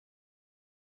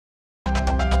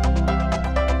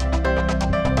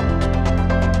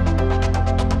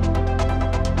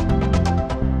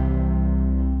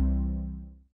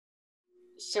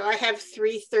So I have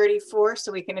 3:34,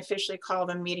 so we can officially call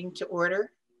the meeting to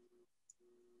order.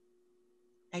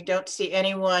 I don't see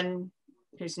anyone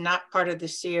who's not part of the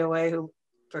COA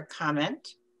for comment.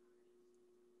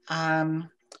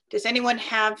 Does anyone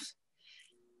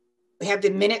we have the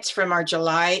minutes from our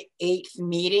July 8th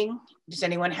meeting. Does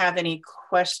anyone have any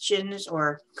questions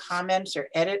or comments or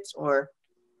edits or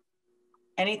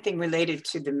anything related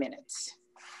to the minutes?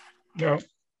 No.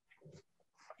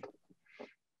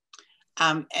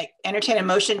 Entertain a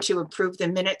motion to approve the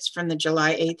minutes from the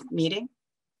July 8th meeting.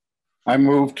 I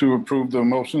move to approve the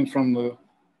motion from the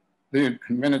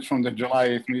minutes from the July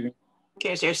 8th meeting.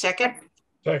 Okay, is there a second?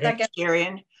 Second.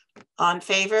 Darian, on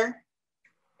favor?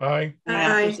 Aye.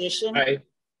 Any opposition? Aye.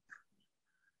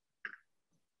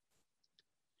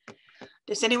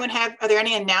 Does anyone are there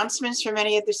any announcements from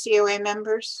any of the COA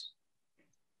members?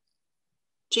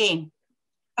 Jean.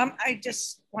 I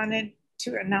just wanted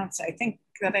to announce, I think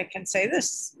that I can say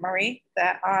this, Marie,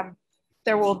 that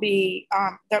there will be,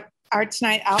 the Arts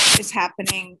Night Out is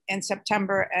happening in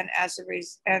September, and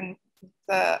and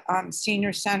the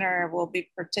Senior Center will be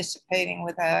participating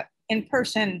with a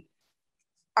in-person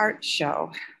art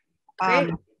show.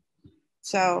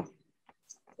 So,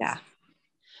 yeah.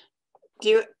 Do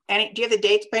you have the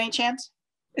dates by any chance?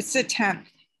 It's the 10th.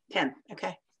 10th,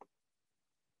 okay.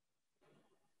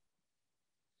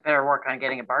 Better work on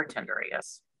getting a bartender, I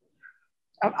guess.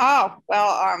 Well,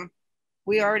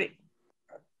 we already,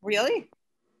 really?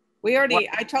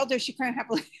 I told her she couldn't have,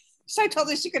 so I told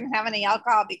her she couldn't have any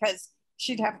alcohol because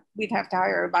we'd have to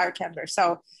hire a bartender.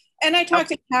 So, and I talked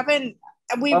to Kevin,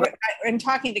 in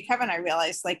talking to Kevin, I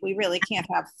realized like we really can't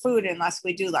have food unless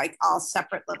we do like all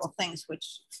separate little things,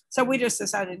 so we just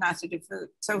decided not to do food.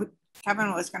 So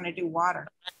Kevin was going to do water.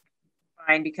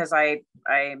 Fine, because I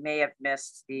may have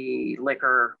missed the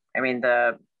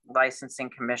the licensing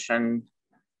commission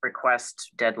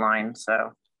request deadline.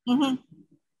 So we'll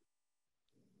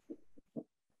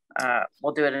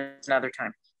do it another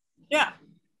time. Yeah,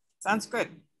 sounds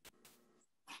good.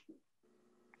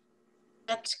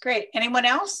 That's great. Anyone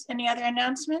else? Any other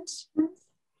announcements?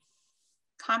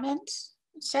 Comments,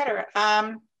 etc.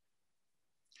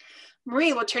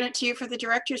 Marie, we'll turn it to you for the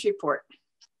director's report.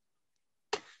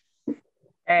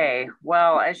 Hey,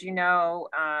 well, as you know,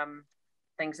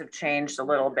 things have changed a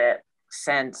little bit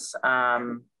since a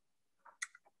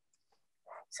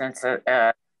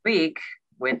week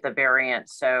with the variant.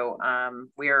 So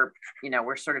we're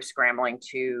sort of scrambling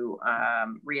to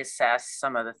reassess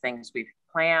some of the things we've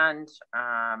planned.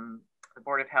 The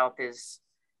Board of Health is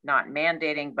not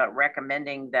mandating, but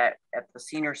recommending that at the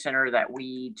Senior Center that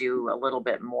we do a little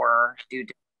bit more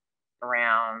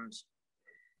around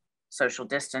social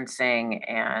distancing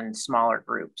and smaller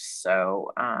groups.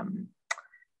 So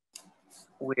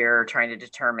we're trying to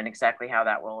determine exactly how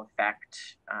that will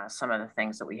affect some of the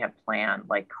things that we have planned,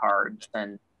 like cards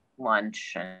and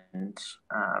lunch and,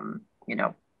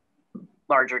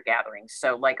 larger gatherings.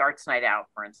 So like Arts Night Out,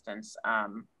 for instance, I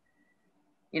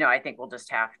think we'll just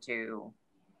have to,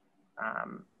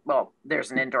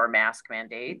 there's an indoor mask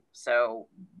mandate. So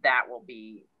that will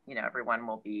be, everyone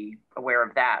will be aware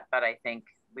of that. But I think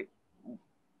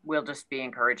we'll just be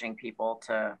encouraging people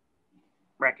to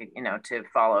to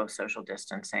follow social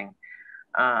distancing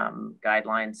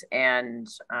guidelines. And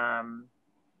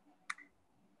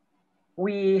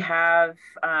we have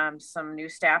some new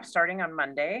staff starting on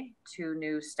Monday, 2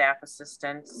 new staff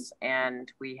assistants,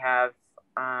 and we have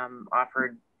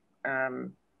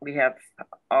we have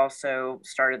also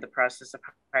started the process of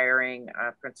hiring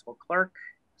a principal clerk.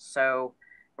 So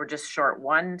we're just short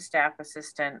 1 staff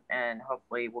assistant, and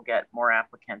hopefully we'll get more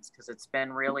applicants, because it's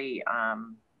been really,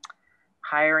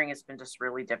 hiring has been just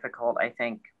really difficult, I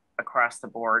think, across the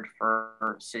board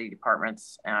for city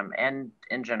departments and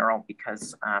in general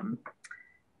because of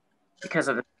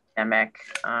the pandemic.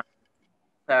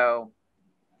 But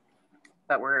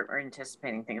we're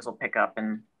anticipating things will pick up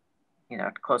and,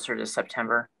 closer to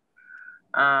September.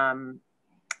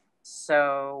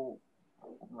 So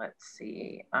let's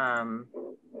see.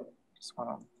 Just want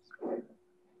to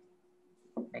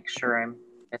make sure I'm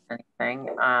missing anything.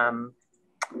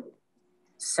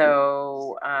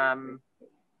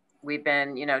 We've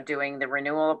been, doing the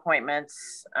renewal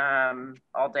appointments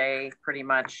all day, pretty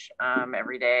much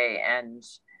every day. And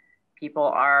people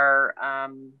are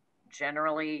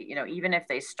generally, even if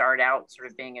they start out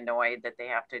sort of being annoyed that they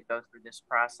have to go through this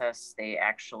process, they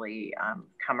actually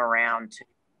come around to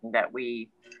that we're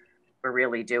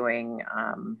really doing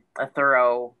a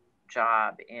thorough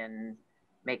job in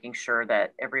making sure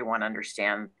that everyone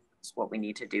understands what we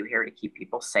need to do here to keep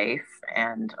people safe.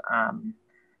 And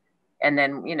and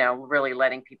then, you know, really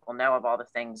letting people know of all the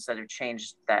things that have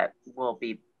changed that will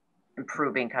be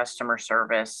improving customer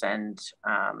service. And,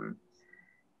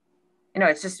 you know,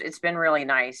 it's been really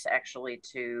nice actually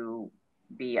to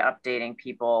be updating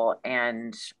people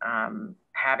and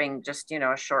having just, you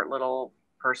know, a short little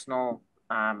personal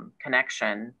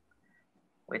connection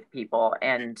with people.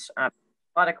 And a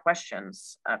lot of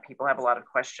questions. People have a lot of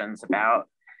questions about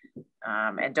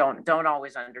and don't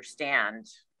always understand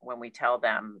when we tell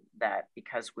them that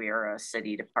because we are a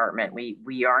city department,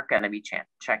 we aren't going to be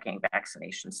checking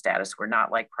vaccination status. We're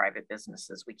not like private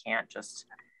businesses. We can't just,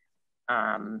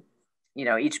 you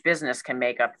know, each business can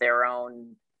make up their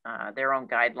own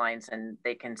guidelines, and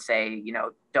they can say, you know,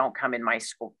 don't come in my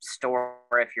store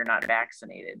if you're not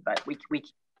vaccinated, but we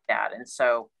keep that. And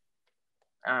so,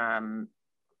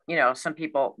 you know, some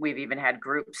people, we've even had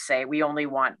groups say we only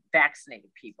want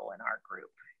vaccinated people in our group.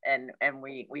 And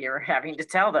we are having to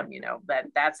tell them, you know, that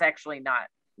that's actually not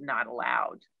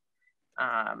allowed.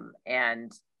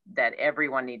 And that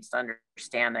everyone needs to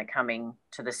understand that coming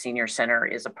to the senior center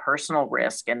is a personal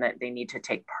risk, and that they need to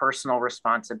take personal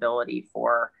responsibility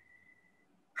for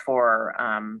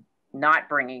not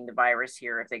bringing the virus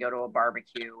here. If they go to a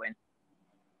barbecue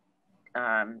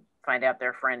and find out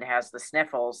their friend has the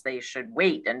sniffles, they should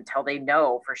wait until they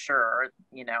know for sure,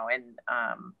 you know, and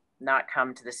not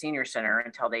come to the senior center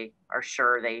until they are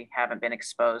sure they haven't been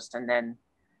exposed. And then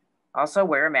also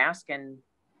wear a mask and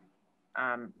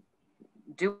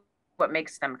do what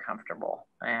makes them comfortable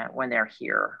when they're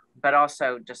here, but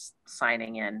also just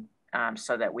signing in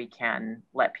so that we can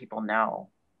let people know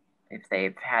if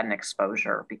they've had an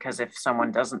exposure, because if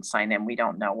someone doesn't sign in, we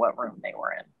don't know what room they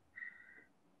were in.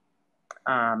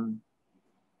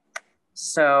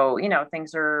 So, you know,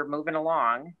 things are moving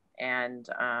along, and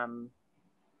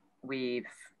we've,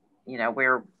 you know,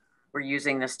 we're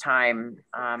using this time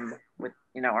with,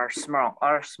 you know, our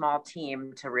small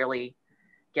team to really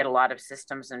get a lot of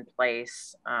systems in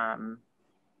place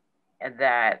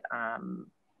that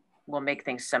will make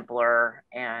things simpler,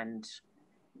 and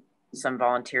some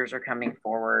volunteers are coming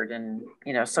forward, and,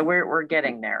 you know, so we're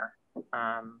getting there.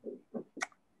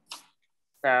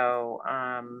 So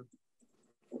I'm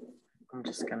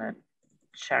just gonna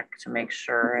check to make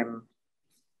sure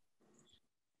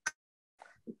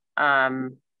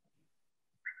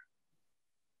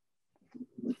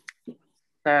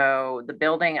so the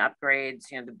building upgrades,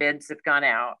 you know, the bids have gone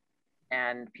out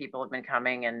and people have been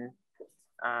coming, and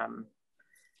I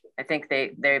think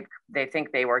they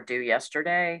think they were due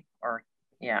yesterday, or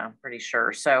yeah, I'm pretty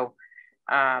sure. So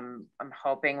I'm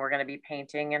hoping we're going to be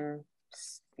painting in,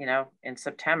 you know, in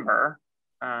September,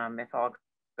 if all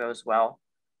goes well.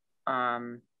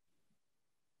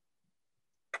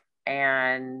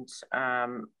 And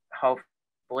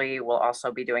hopefully we'll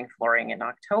also be doing flooring in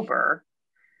October.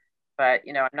 But,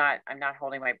 you know, I'm not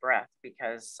holding my breath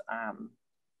because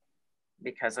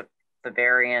of the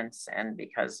variants and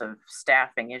because of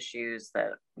staffing issues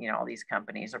that, you know, all these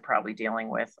companies are probably dealing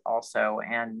with also,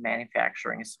 and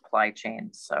manufacturing supply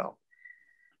chains. So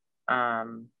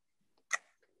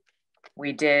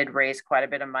we did raise quite a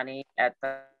bit of money at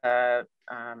the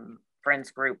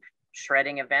Friends Group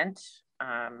shredding event.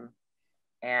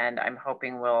 And I'm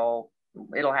hoping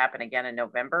it'll happen again in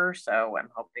November. So I'm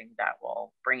hoping that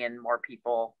will bring in more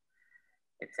people.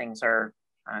 If things are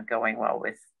going well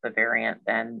with the variant,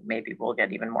 then maybe we'll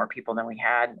get even more people than we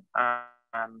had.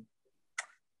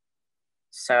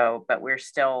 So, but we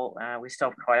still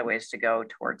have quite a ways to go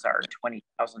towards our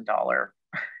 $20,000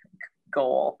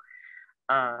 goal.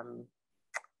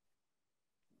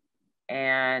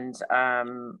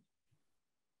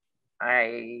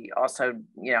 I also,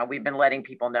 you know, we've been letting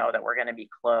people know that we're going to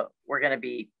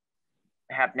be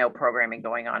have no programming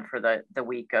going on for the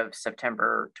week of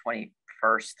September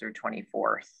 21st through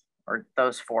 24th, or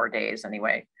those 4 days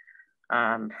anyway,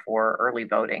 for early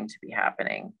voting to be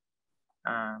happening.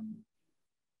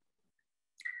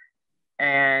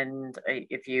 And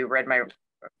if you read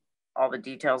all the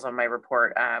details on my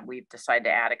report, we've decided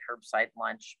to add a curbside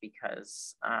lunch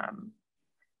because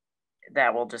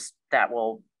that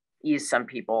will ease some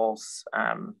people's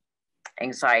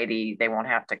anxiety. They won't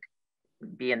have to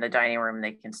be in the dining room.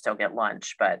 They can still get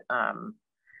lunch, but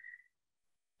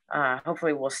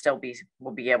hopefully we'll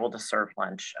be able to serve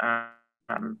lunch.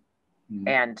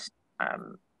 And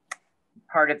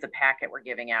part of the packet we're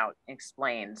giving out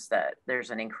explains that there's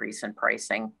an increase in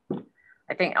pricing.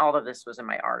 I think all of this was in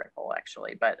my article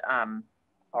actually, but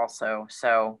also,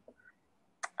 so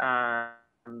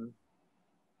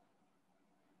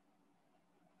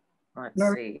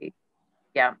let's see.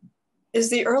 Yeah. Is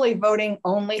the early voting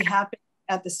only happening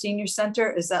at the senior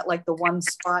center? Is that like the one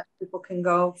spot people can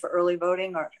go for early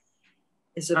voting, or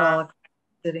is it all across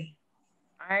the city?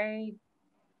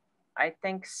 I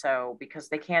think so, because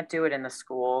they can't do it in the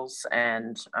schools,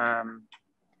 and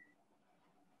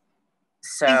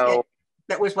so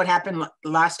that was what happened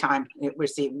last time. It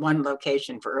was the one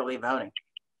location for early voting.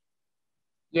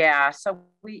 Yeah, so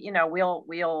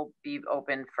we'll be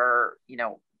open for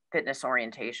fitness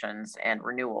orientations and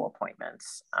renewal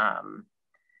appointments,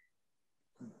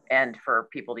 and for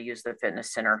people to use the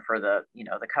fitness center for the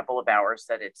the couple of hours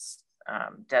that it's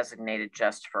designated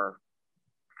just for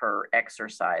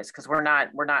exercise, because we're not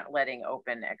letting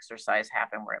open exercise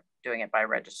happen. We're doing it by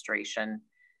registration,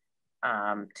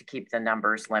 to keep the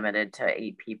numbers limited to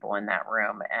 8 people in that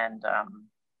room,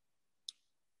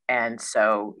 and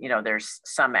so there's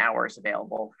some hours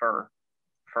available for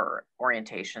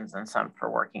orientations and some for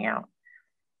working out.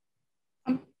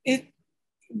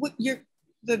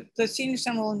 The senior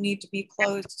center will need to be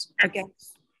closed again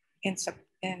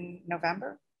in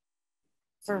November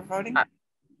for voting.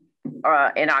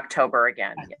 In October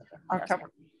again.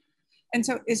 October. Yes. And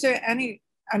so is there any,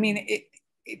 I mean,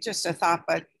 it just a thought,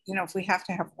 but if we have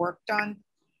to have work done,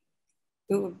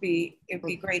 it'd be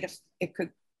great if it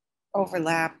could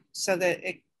overlap so that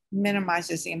it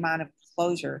minimizes the amount of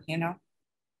closure, I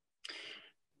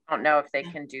don't know if they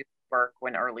can do work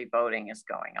when early voting is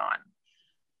going on.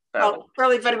 So well,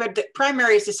 early voting, but the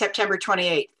primary is the September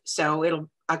 28th. So it'll,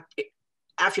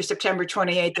 after September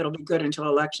 28th, it'll be good until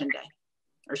election day.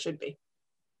 Or should be.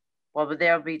 Well, but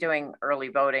they'll be doing early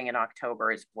voting in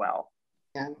October as well.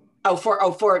 Yeah.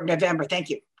 For November. Thank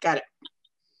you. Got it.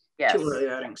 Yes. 2 early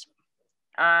votings.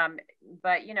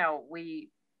 But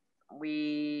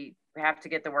we have to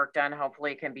get the work done.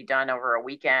 Hopefully, it can be done over a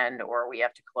weekend, or we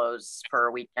have to close for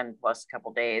a weekend plus a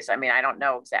couple days. I mean, I don't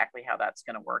know exactly how that's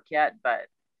going to work yet, but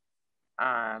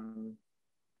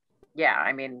yeah.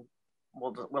 I mean,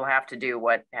 we'll have to do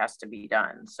what has to be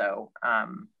done. So.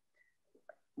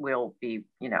 We'll be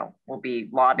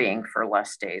lobbying for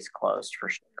less days closed for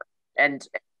sure. And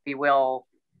we will,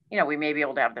 we may be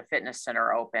able to have the fitness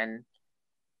center open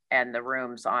and the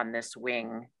rooms on this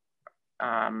wing,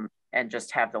 and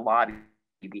just have the lobby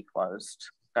be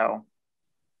closed. So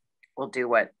we'll do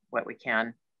what we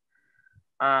can.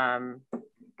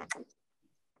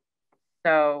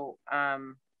 So I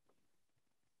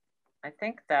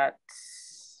think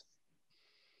that's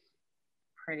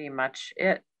pretty much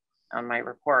it on my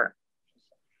report.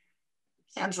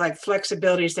 Sounds like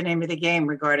flexibility is the name of the game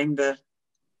regarding the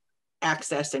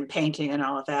access and painting and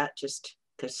all of that, just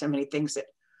because so many things that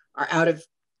are out of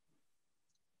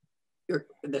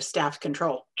the staff's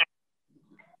control.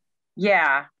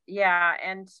 Yeah.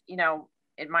 And,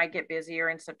 it might get busier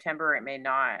in September. It may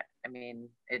not. I mean,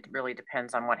 it really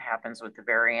depends on what happens with the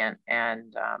variant.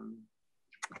 And,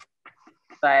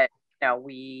 but,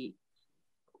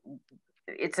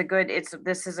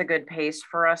 this is a good pace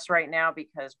for us right now,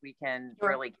 because we can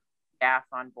really get staff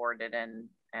onboarded and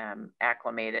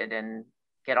acclimated and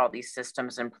get all these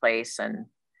systems in place and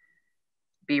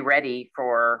be ready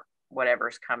for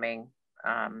whatever's coming,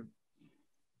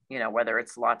 whether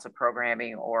it's lots of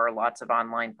programming or lots of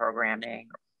online programming.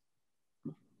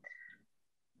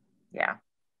 Yeah.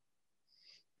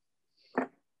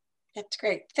 That's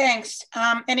great. Thanks.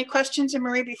 Any questions,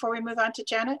 Marie, before we move on to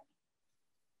Janet?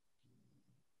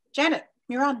 Janet,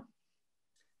 you're on.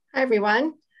 Hi,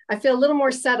 everyone. I feel a little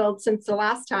more settled since the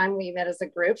last time we met as a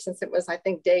group, since it was, I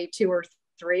think, day 2 or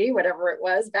 3, whatever it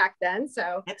was back then.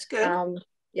 So that's good.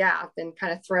 Yeah, I've been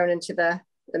kind of thrown into the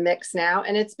mix now.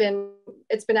 And it's been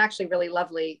actually really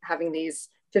lovely having these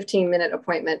 15-minute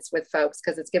appointments with folks,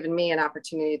 because it's given me an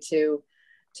opportunity to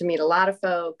meet a lot of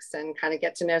folks and kind of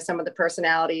get to know some of the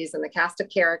personalities and the cast of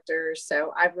characters.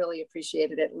 So I've really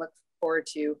appreciated it and look forward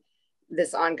to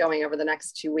this ongoing over the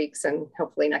next 2 weeks and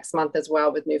hopefully next month as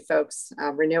well, with new folks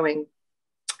renewing.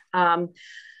 And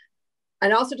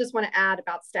also just want to add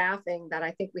about staffing that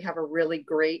I think we have a really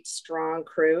great, strong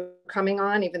crew coming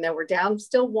on, even though we're down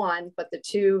still 1, but the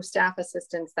 2 staff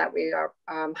assistants that we are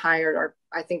hired are,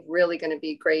 I think, really going to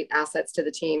be great assets to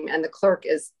the team. And the clerk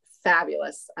is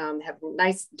fabulous, have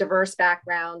nice, diverse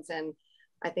backgrounds, and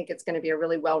I think it's going to be a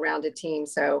really well-rounded team.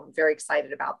 So I'm very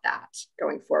excited about that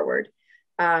going forward.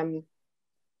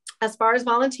 As far as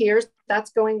volunteers,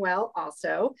 that's going well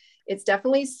also. It's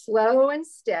definitely slow and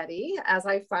steady, as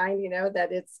I find,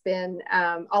 that it's been,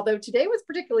 although today was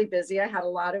particularly busy. I had a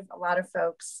lot of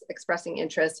folks expressing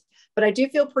interest, but I do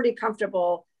feel pretty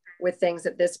comfortable with things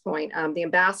at this point. The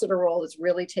ambassador role is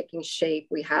really taking shape.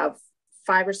 We have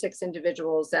 5 or 6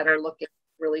 individuals that are looking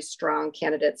really strong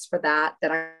candidates for that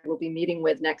I will be meeting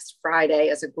with next Friday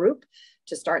as a group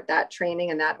to start that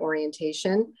training and that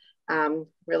orientation.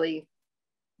 Really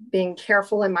being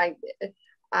careful in my,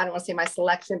 I don't want to say my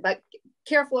selection, but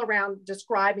careful around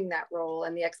describing that role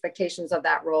and the expectations of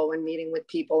that role when meeting with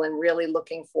people, and really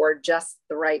looking for just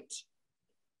the right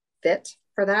fit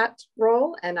for that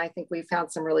role. And I think we've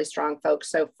found some really strong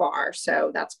folks so far. So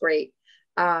that's great.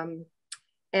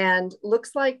 And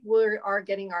looks like we are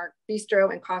getting our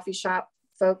bistro and coffee shop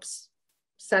folks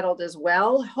settled as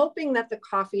well, hoping that the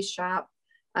coffee shop,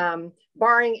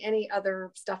 barring any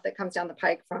other stuff that comes down the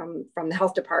pike from the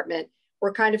health department,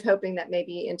 we're kind of hoping that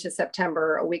maybe into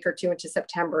September, a week or two into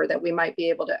September, that we might be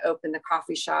able to open the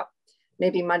coffee shop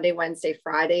maybe Monday, Wednesday,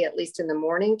 Friday, at least in the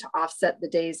morning, to offset the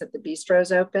days that the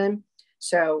bistro's open.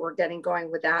 So we're getting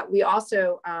going with that. We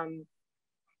also,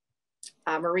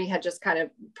 Marie had just kind of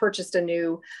purchased a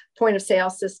new point of sale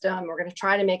system. We're going to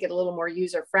try to make it a little more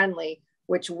user friendly,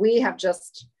 which we have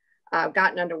just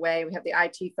gotten underway. We have the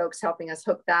IT folks helping us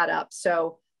hook that up.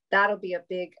 So that'll be a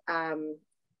big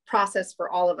process for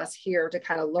all of us here to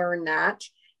kind of learn that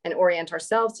and orient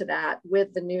ourselves to that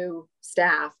with the new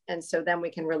staff. And so then we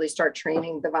can really start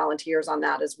training the volunteers on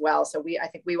that as well. So I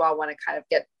think we all want to kind of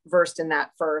get versed in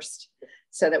that first,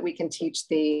 so that we can teach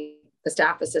the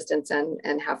staff assistants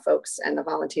and have folks and the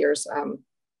volunteers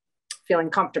feeling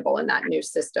comfortable in that new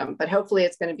system. But hopefully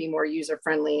it's going to be more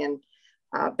user-friendly and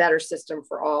better system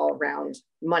for all around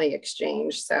money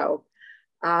exchange. So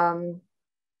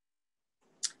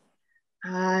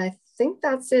I think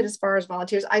that's it as far as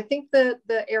volunteers. I think the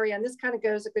area, and this kind of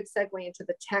goes a good segue into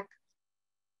the tech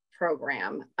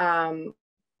program.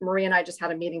 Marie and I just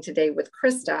had a meeting today with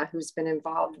Krista, who's been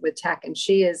involved with tech, and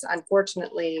she is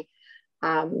unfortunately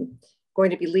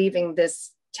going to be leaving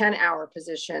this 10-hour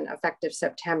position effective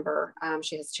September.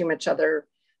 She has too much other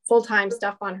full-time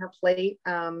stuff on her plate.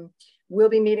 We'll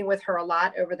be meeting with her a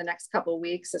lot over the next couple of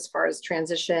weeks as far as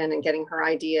transition and getting her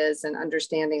ideas and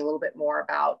understanding a little bit more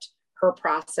about her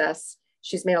process.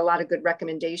 She's made a lot of good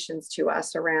recommendations to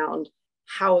us around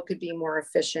how it could be more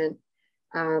efficient.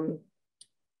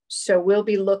 So we'll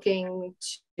be looking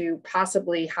to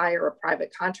possibly hire a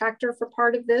private contractor for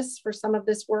part of this, for some of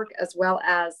this work, as well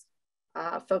as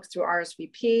folks through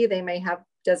RSVP. They may have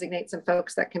designate some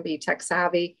folks that can be tech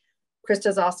savvy.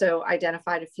 Krista's also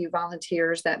identified a few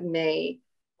volunteers that may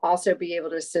also be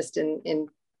able to assist in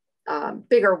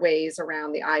bigger ways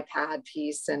around the iPad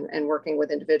piece and working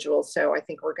with individuals. So I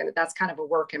think that's kind of a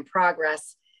work in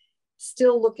progress.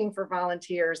 Still looking for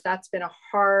volunteers. That's been a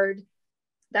hard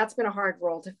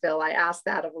role to fill. I asked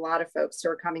that of a lot of folks who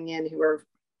are coming in who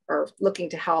are looking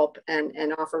to help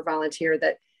and offer volunteer,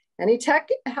 that any tech,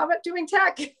 how about doing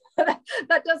tech?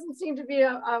 That doesn't seem to be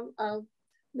the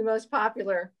most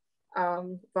popular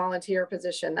volunteer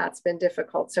position. That's been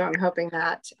difficult. So I'm hoping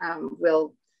that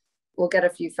we'll get a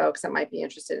few folks that might be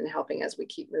interested in helping as we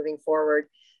keep moving forward.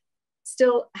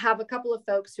 Still have a couple of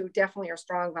folks who definitely are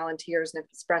strong volunteers and have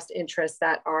expressed interest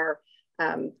that are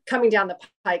coming down the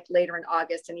pike later in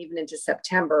August and even into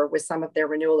September with some of their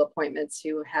renewal appointments,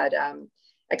 who had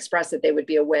expressed that they would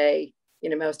be away,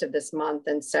 most of this month.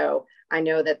 And so I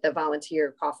know that the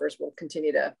volunteer coffers will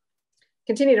continue to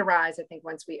rise, I think,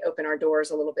 once we open our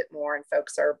doors a little bit more and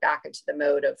folks are back into the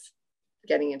mode of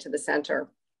getting into the center.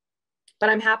 But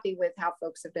I'm happy with how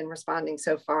folks have been responding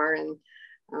so far, and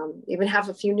even have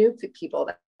a few new people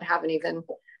that haven't even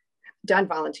done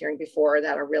volunteering before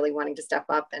that are really wanting to step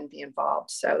up and be involved.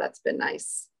 So that's been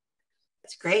nice.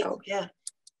 That's great. So, yeah.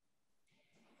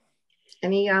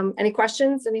 Any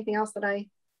questions? Anything else that I?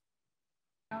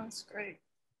 That's great.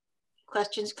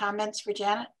 Questions, comments for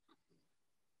Janet?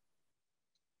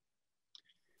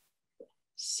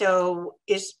 So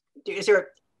is there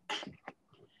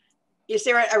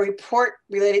a report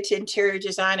related to interior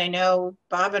design? I know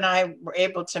Bob and I were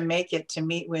able to make it to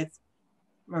meet with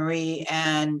Marie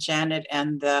and Janet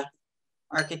and the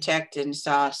architect and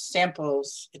saw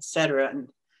samples, etc., and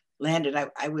landed.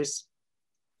 I was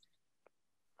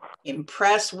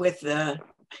impressed with the,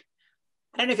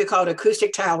 I don't know if you call it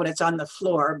acoustic tile when it's on the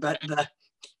floor, but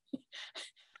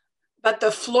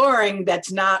the flooring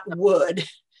that's not wood,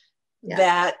 yeah,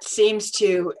 that seems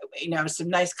to, some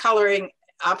nice coloring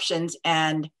options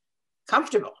and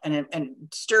comfortable and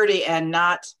sturdy and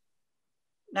not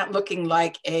looking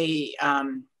like a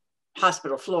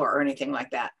hospital floor or anything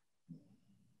like that.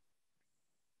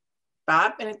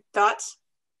 Bob, any thoughts?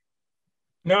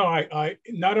 No, I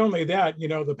not only that,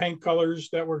 the paint colors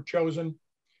that were chosen,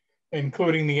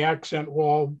 including the accent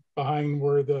wall behind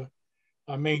where the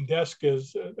main desk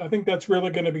is, I think that's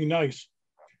really going to be nice.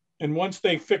 And once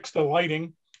they fix the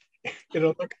lighting,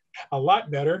 it'll look a lot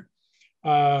better.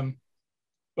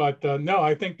 But no,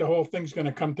 I think the whole thing's going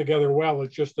to come together well.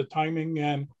 It's just the timing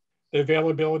and the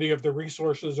availability of the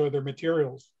resources or the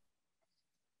materials.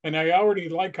 And I already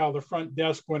like how the front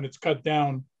desk, when it's cut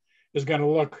down, is going to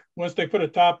look. Once they put a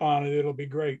top on it, it'll be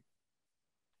great.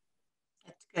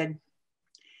 That's good.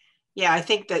 Yeah, I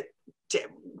think that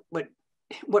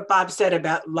what Bob said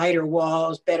about lighter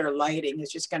walls, better lighting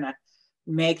is just going to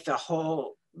make the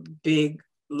whole big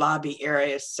lobby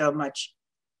area so much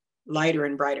lighter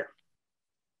and brighter.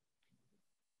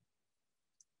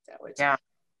 So yeah.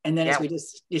 And then as we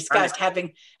just discussed,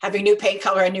 having new paint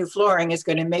color and new flooring is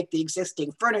going to make the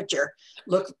existing furniture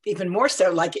look even more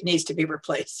so like it needs to be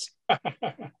replaced.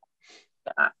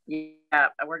 Yeah,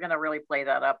 we're going to really play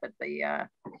that up at the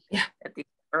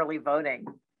early voting.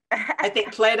 I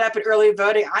think play it up at early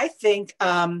voting. I think,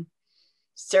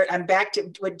 sir, I'm back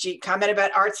to what G comment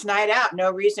about Arts Night Out. No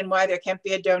reason why there can't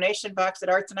be a donation box at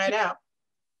Arts Night Out.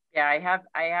 Yeah, I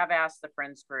have asked the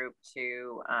Friends group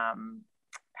to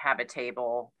have a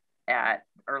table at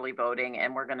early voting,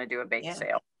 and we're going to do a bake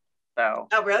sale. So.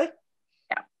 Oh, really?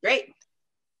 Yeah. Great.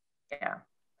 Yeah.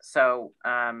 So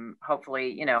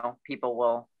hopefully, you know, people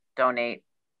will donate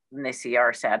when they see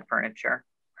our sad furniture.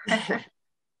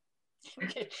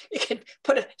 You can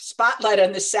put a spotlight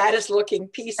on the saddest looking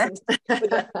piece and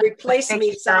with a replace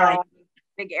me sign.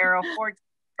 Big arrow,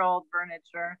 14-year-old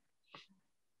furniture.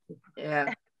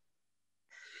 Yeah.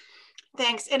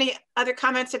 Thanks. Any other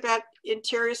comments about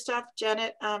interior stuff,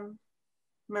 Janet,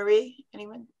 Marie,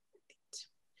 anyone?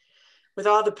 With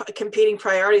all the competing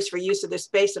priorities for use of the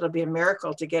space, it'll be a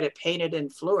miracle to get it painted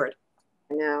and floored.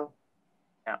 I know.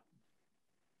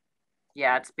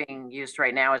 Yeah, it's being used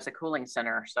right now as a cooling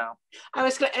center. So I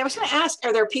was gonna ask,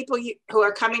 are there people who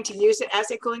are coming to use it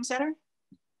as a cooling center?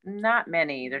 Not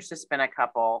many. There's just been a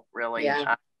couple, really.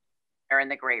 Yeah. They're in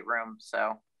the great room.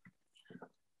 So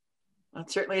well,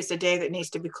 it certainly is a day that needs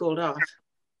to be cooled off.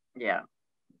 Yeah.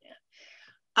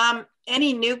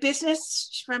 Any new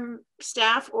business from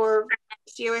staff or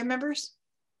COA members?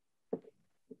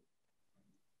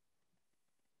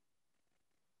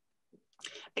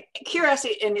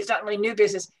 Curiosity, and it's not really new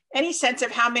business. Any sense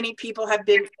of how many people have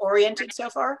been oriented so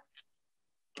far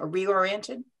or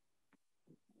reoriented?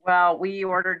 Well, we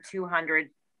ordered 200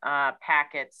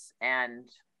 packets, and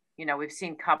you know, we've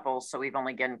seen couples, so we've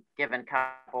only given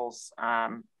couples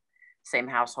same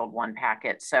household one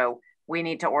packet. So we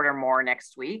need to order more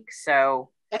next week.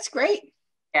 So that's great.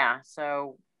 Yeah.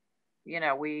 So, you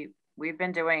know, we've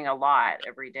been doing a lot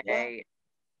every day. Yeah.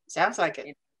 Sounds like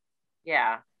it.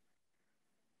 Yeah.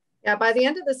 Yeah. By the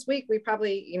end of this week, we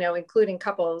probably, you know, including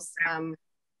couples,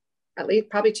 at least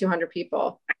probably 200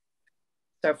 people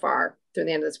so far through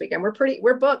the end of this week. And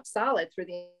we're booked solid through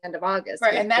the end of August.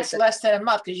 Right. And that's less than a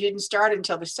month because you didn't start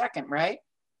until the 2nd, right?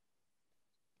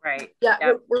 Right. Yeah,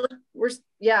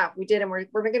 yeah, we did, and we're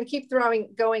going to keep going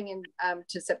in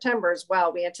to September as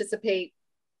well. We anticipate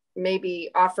maybe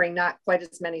offering not quite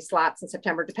as many slots in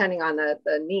September, depending on the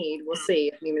need. We'll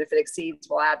see. Even if it exceeds,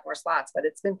 we'll add more slots. But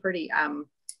it's been pretty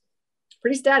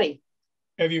steady.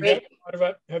 Have you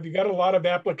got a lot of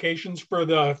applications for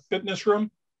the fitness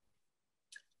room?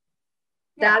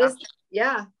 That is,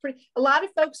 yeah, a lot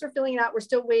of folks are filling it out. We're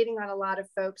still waiting on a lot of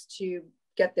folks to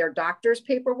get their doctor's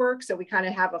paperwork. So we kind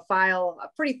of have a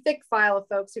pretty thick file of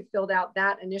folks who filled out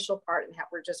that initial part, and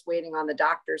we're just waiting on the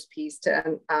doctor's piece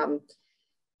to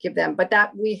give them. But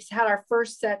that we had our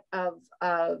first set of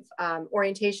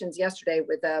orientations yesterday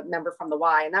with a member from the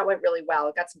Y, and that went really well.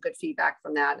 I got some good feedback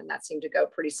from that, and that seemed to go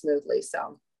pretty smoothly.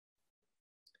 So.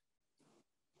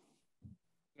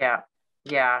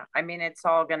 Yeah. I mean, it's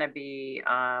all going to be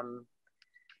an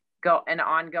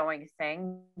ongoing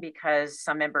thing because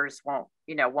some members won't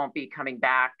be coming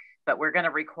back, but we're going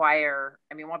to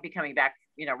won't be coming back,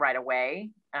 right away.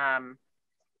 And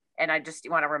I just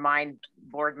want to remind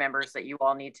board members that you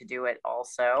all need to do it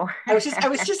also. I was just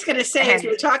going to say, as we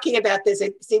were talking about this,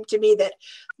 it seemed to me that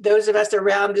those of us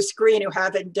around the screen who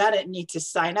haven't done it need to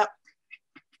sign up.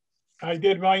 I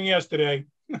did mine yesterday.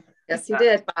 Yes, you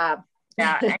did, Bob.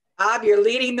 Yeah. Bob, you're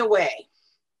leading the way.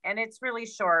 And it's really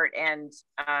short, and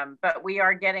but we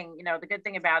are getting, the good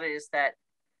thing about it is that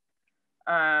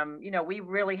we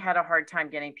really had a hard time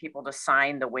getting people to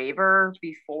sign the waiver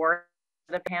before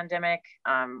the pandemic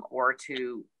or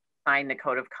to sign the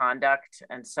code of conduct.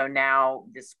 And so now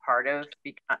it's part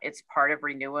of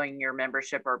renewing your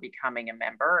membership or becoming a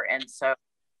member. And so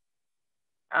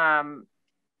and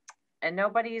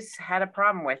nobody's had a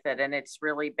problem with it, and it's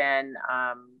really been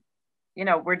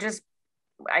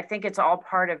I think it's all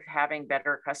part of having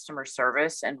better customer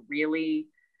service and really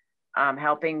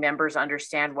helping members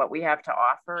understand what we have to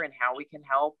offer and how we can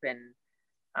help. And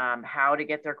how to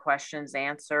get their questions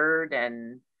answered,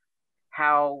 and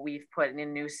how we've put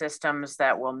in new systems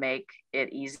that will make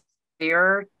it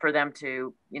easier for them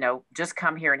to, just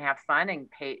come here and have fun and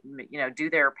pay, do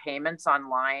their payments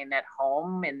online at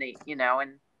home and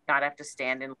and not have to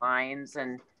stand in lines,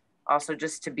 and also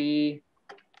just to be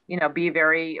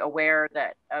very aware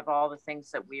that of all the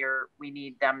things that we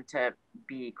need them to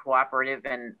be cooperative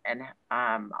and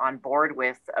on board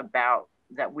with, about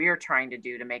that we're trying to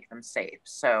do to make them safe.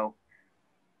 So,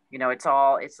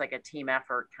 it's like a team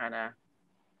effort kind of,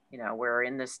 we're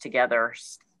in this together.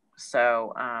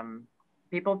 So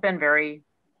people have been very,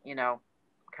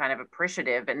 kind of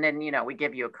appreciative. And then, we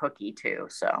give you a cookie too.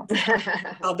 So.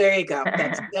 Oh, there you go.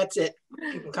 That's it.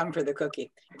 People come for the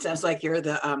cookie. It sounds like you're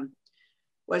the,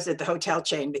 was it the hotel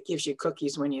chain that gives you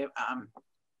cookies when you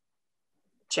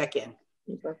check in?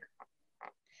 Well,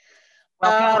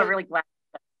 people are really glad.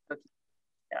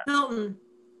 Yeah. Milton.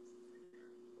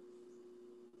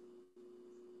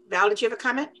 Val, did you have a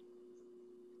comment?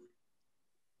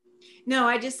 No,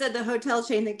 I just said the hotel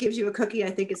chain that gives you a cookie, I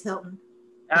think is Hilton.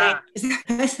 Ah.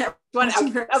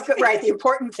 Right, the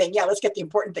important thing. Yeah, let's get the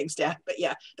important things down. But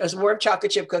yeah, those warm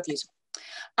chocolate chip cookies.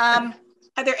 Are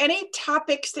there any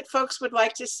topics that folks would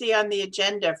like to see on the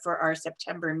agenda for our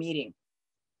September meeting?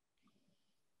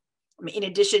 I mean, in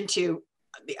addition to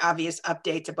the obvious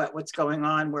updates about what's going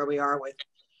on, where we are with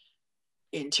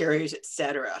interiors,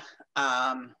 etc.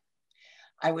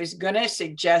 I was going to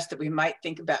suggest that we might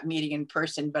think about meeting in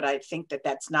person, but I think that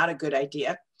that's not a good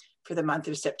idea for the month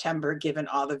of September, given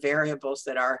all the variables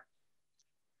that are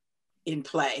in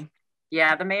play.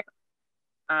 Yeah, the mayor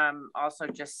also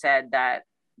just said that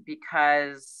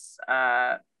because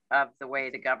of the way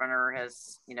the governor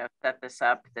has, set this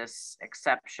up, this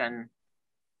exception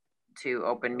to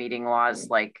open meeting laws,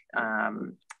 like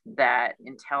that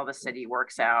until the city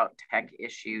works out tech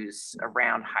issues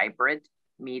around hybrid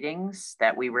meetings,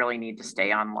 that we really need to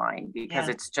stay online, because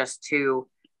it's just too,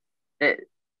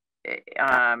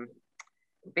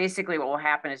 basically what will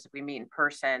happen is if we meet in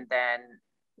person, then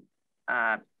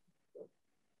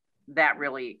that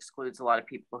really excludes a lot of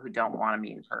people who don't want to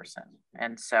meet in person.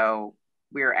 And so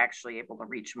we're actually able to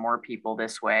reach more people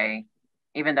this way,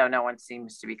 even though no one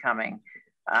seems to be coming.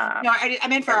 No, I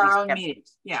meant for our own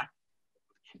meetings. Yeah.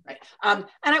 Right. And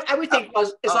I would think,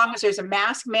 well, as long as there's a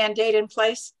mask mandate in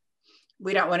place,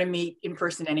 we don't want to meet in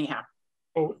person anyhow.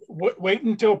 Oh, wait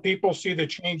until people see the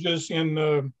changes in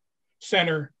the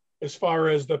center as far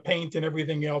as the paint and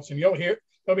everything else, and there'll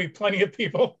be plenty of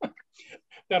people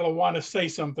that'll want to say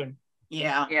something.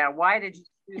 Yeah. Yeah. Why did you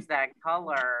choose that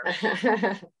color?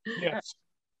 Yes.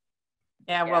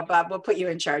 Yeah. Well, Bob, we'll put you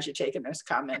in charge of taking those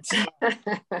comments.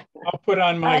 I'll put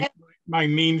on my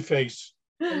mean face.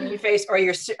 The mean face, or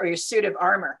your suit of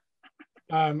armor.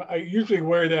 I usually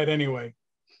wear that anyway.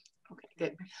 Okay,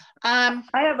 good. I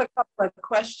have a couple of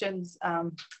questions.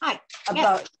 Hi.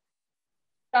 About.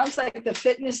 Sounds like the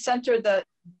fitness center,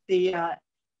 the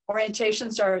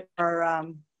orientations are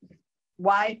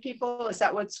why people, is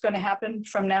that what's going to happen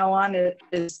from now on?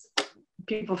 Is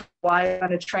people why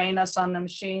going to train us on the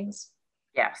machines?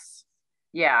 Yes.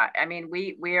 Yeah. I mean,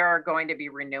 we are going to be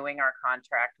renewing our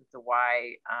contract with the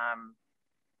Y,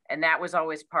 and that was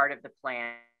always part of the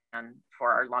plan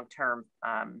for our long-term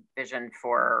vision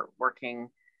for working,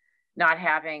 not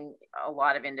having a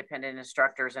lot of independent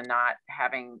instructors and not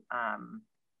having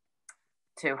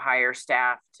to hire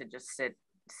staff to just sit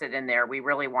in there. We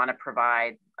really want to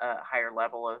provide a higher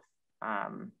level of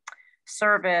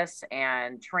service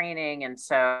and training. And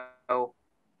so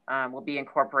we'll be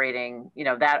incorporating,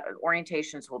 that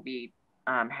orientations will be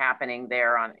happening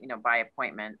there on, by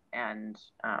appointment and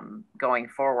going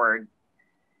forward.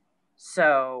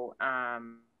 So,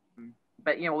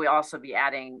 but, we'll also be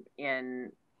adding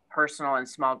in personal and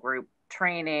small group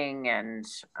training and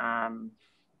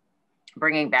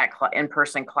bringing back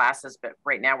in-person classes. But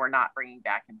right now we're not bringing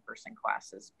back in-person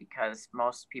classes because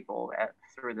most people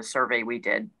through the survey we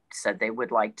did said they would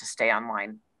like to stay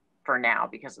online for now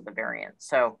because of the variant.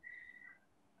 So,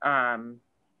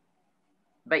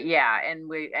 but yeah,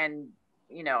 and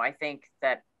I think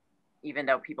that even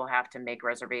though people have to make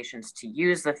reservations to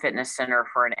use the fitness center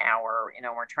for an hour,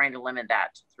 we're trying to limit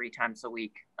that to 3 times a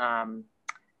week. I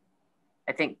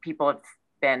think people have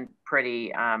been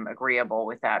pretty agreeable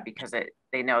with that because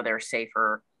they know they're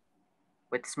safer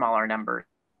with smaller numbers.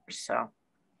 So.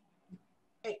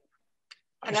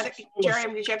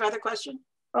 Jerry, did you have other question?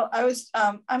 Well,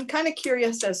 I'm kind of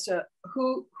curious as to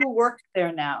who works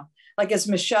there now. Like, is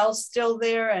Michelle still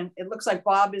there? And it looks like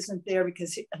Bob isn't there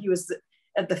because he was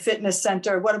at the fitness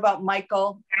center. What about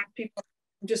Michael? I'm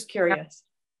just curious.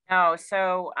 No,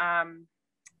 so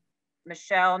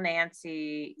Michelle,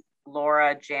 Nancy,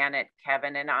 Laura, Janet,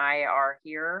 Kevin, and I are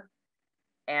here.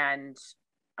 And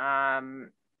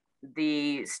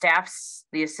the staff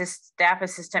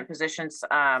assistant positions,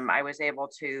 I was able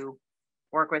to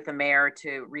work with the mayor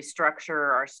to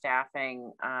restructure our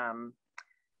staffing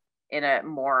in a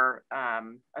more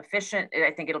efficient,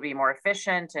 I think it'll be more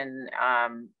efficient, and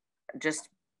just,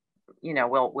 you know,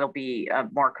 we'll be a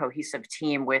more cohesive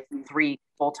team with 3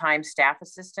 full-time staff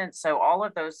assistants. So all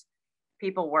of those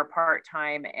people were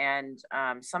part-time, and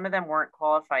some of them weren't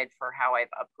qualified for how I've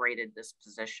upgraded this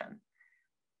position.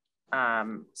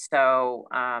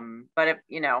 But if,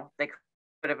 you know, they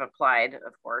could have applied,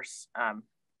 of course,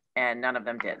 and none of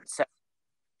them did. So,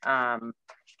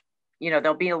 you know,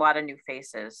 there'll be a lot of new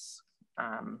faces,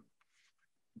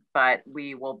 but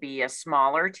we will be a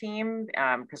smaller team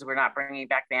because we're not bringing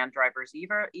back van drivers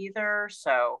either.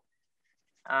 So,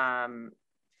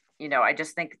 you know, I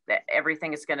just think that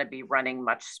everything is going to be running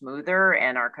much smoother,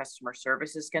 and our customer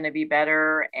service is going to be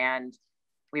better, and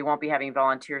we won't be having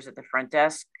volunteers at the front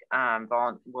desk.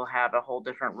 We'll have a whole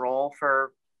different role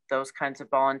for those kinds of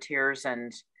volunteers,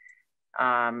 and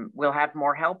we'll have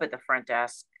more help at the front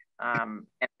desk. And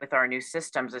with our new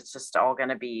systems, it's just all going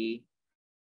to be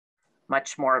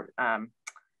much more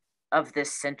of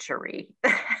this century.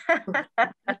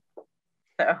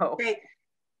 So, Great.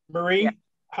 Marie, yeah.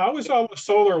 How is all the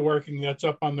solar working that's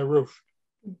up on the roof?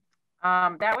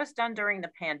 That was done during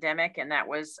the pandemic, and that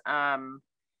was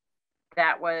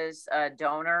a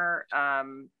donor, a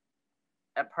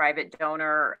private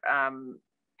donor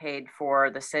paid for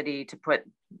the city to put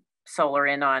solar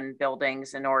in on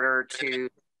buildings in order to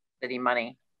city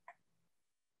money.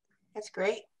 That's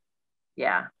great.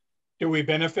 Yeah. Do we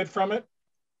benefit from it?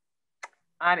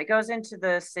 It goes into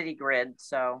the city grid,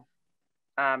 so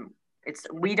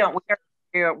we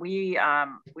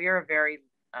are a very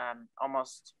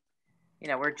almost, you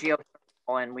know, we're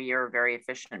geothermal, and we are a very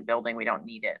efficient building. We don't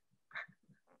need it.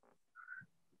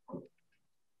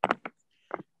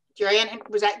 Jerry,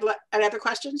 was that other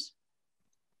questions?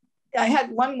 I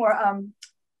had one more.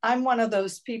 I'm one of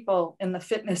those people in the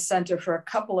fitness center for a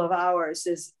couple of hours.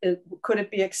 Could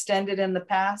it be extended in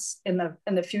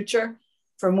the future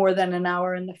for more than an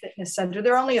hour in the fitness center?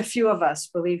 There are only a few of us,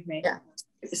 believe me. Yeah.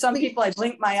 Some people, I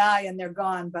blink my eye and they're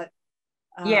gone, but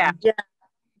yeah.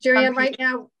 Jerry, and right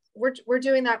now we're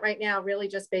doing that right now, really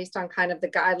just based on kind of the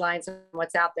guidelines and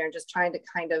what's out there, and just trying to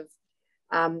kind of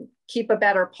keep a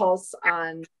better pulse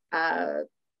on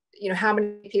you know, how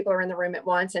many people are in the room at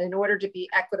once. And in order to be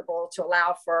equitable, to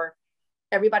allow for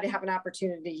everybody to have an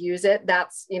opportunity to use it,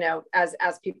 that's, you know, as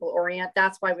people orient,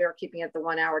 that's why we are keeping it the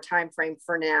 1 hour time frame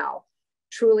for now.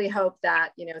 Truly hope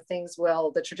that, you know,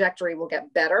 the trajectory will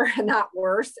get better and not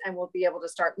worse, and we'll be able to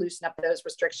start loosen up those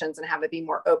restrictions and have it be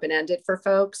more open-ended for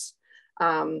folks.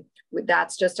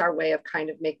 That's just our way of kind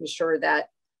of making sure that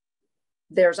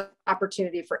there's an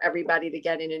opportunity for everybody to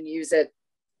get in and use it,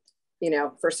 you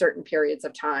know, for certain periods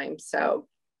of time. So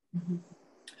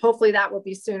hopefully that will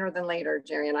be sooner than later,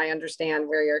 Jerry. And I understand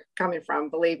where you're coming from,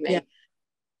 believe me. Yeah.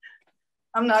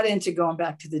 I'm not into going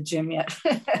back to the gym yet.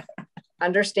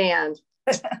 Understand.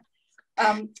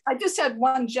 I just had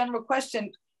one general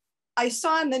question. I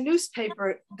saw in the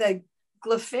newspaper that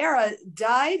Glyphera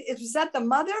died. Was that the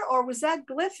mother, or was that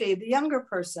Gliffy, the younger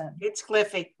person? It's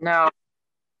Gliffy. No.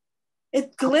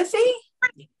 It's Gliffy?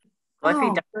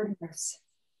 Gliffy died. Goodness.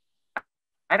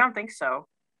 I don't think so.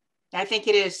 I think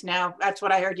it is now. That's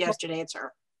what I heard yesterday. It's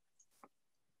her.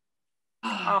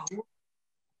 Oh,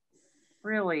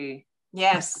 really?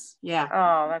 Yes. Yeah.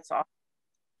 Oh, that's awesome.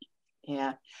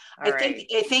 Yeah. All I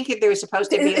think there was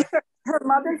supposed to be her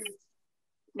mother.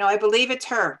 No, I believe it's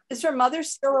her. Is her mother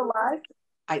still alive?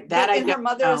 I don't her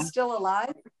mother know. is still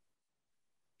alive?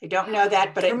 I don't know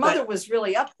that, but her mother was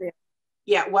really up there.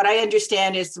 Yeah, what I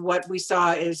understand is what we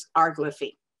saw is our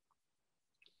Gliffy.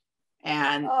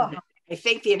 And I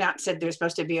think the announcer said there's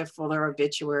supposed to be a fuller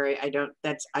obituary. I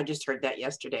just heard that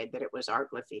yesterday, that it was our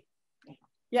Gliffy.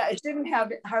 Yeah, it didn't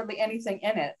have hardly anything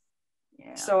in it.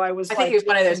 Yeah. So I think it was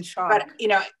one of those, but you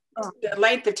know, the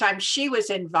length of time she was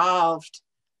involved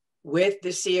with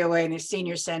the COA and the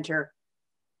senior center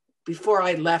before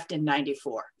I left in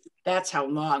 '94. That's how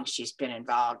long she's been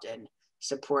involved and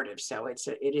supportive. So it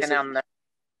is a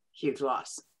huge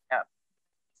loss. Yep.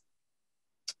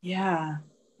 Yeah.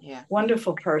 Yeah.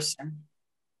 Wonderful person.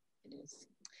 It is.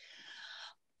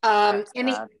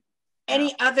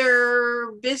 Any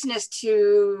other business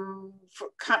to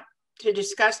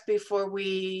discuss before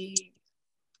we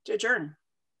adjourn?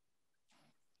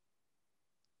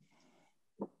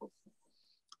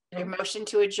 A motion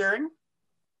to adjourn?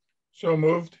 So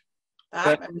moved.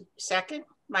 Second,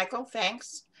 Michael,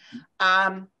 thanks.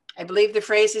 I believe the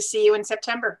phrase is see you in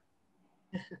September.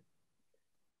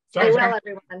 Stay well,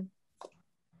 everyone.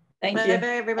 Thank Bye, you. bye,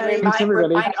 everybody.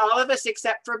 Remind all of us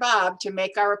except for Bob to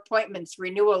make our appointments,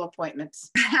 renewal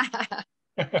appointments.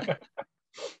 After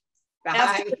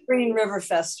Bye. the Green River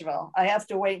Festival. I have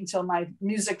to wait until my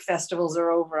music festivals are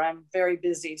over. I'm very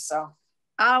busy, so.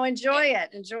 Oh, enjoy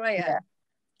it. Enjoy it. Yeah.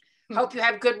 Hope you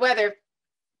have good weather.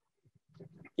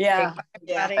 Yeah.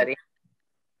 Yeah.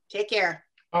 Take care.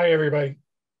 Bye, everybody.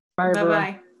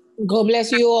 Bye-bye. God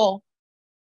bless you all.